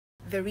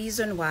The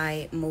reason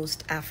why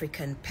most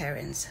African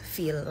parents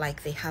feel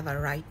like they have a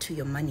right to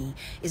your money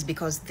is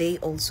because they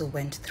also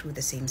went through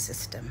the same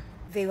system.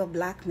 They were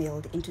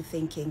blackmailed into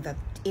thinking that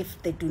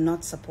if they do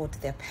not support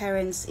their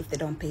parents, if they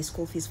don't pay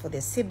school fees for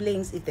their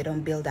siblings, if they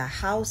don't build a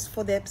house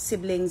for their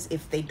siblings,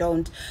 if they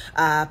don't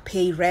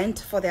pay rent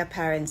for their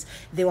parents,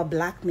 they were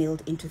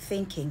blackmailed into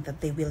thinking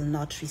that they will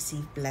not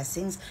receive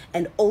blessings.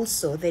 And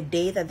also the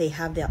day that they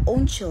have their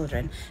own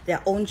children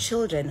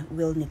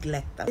will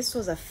neglect them. This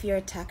was a fear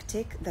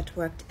tactic that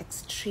worked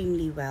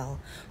extremely well.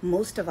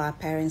 Most of our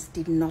parents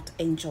did not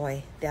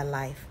enjoy their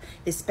life.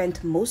 They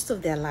spent most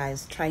of their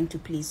lives trying to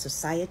please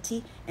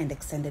society and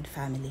extended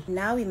family.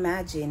 Now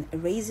imagine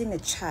raising a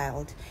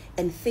child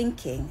and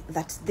thinking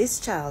that this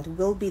child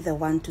will be the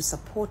one to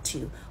support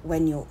you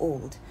when you're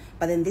old.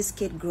 But then this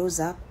kid grows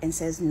up and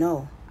says,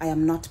 no, I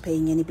am not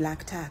paying any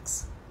black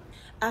tax.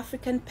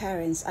 African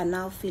parents are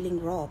now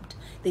feeling robbed.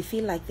 They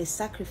feel like they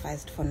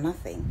sacrificed for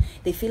nothing.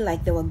 They feel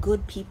like they were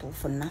good people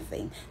for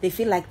nothing. They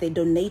feel like they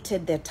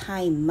donated their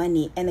time,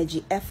 money,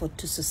 energy, effort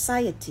to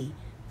society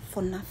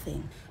for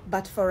nothing.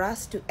 But for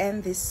us to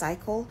end this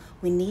cycle,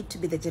 we need to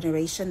be the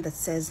generation that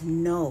says,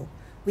 no,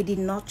 we did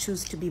not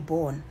choose to be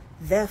born.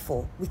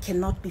 Therefore, we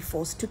cannot be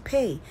forced to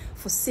pay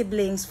for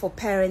siblings, for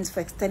parents, for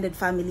extended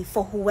family,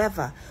 for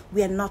whoever.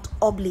 We are not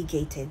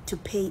obligated to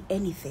pay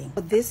anything.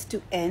 For this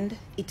to end,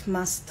 it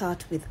must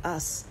start with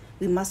us.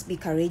 We must be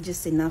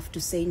courageous enough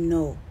to say,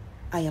 no,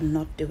 I am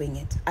not doing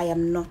it. I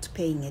am not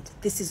paying it.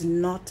 This is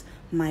not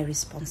my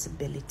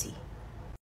responsibility.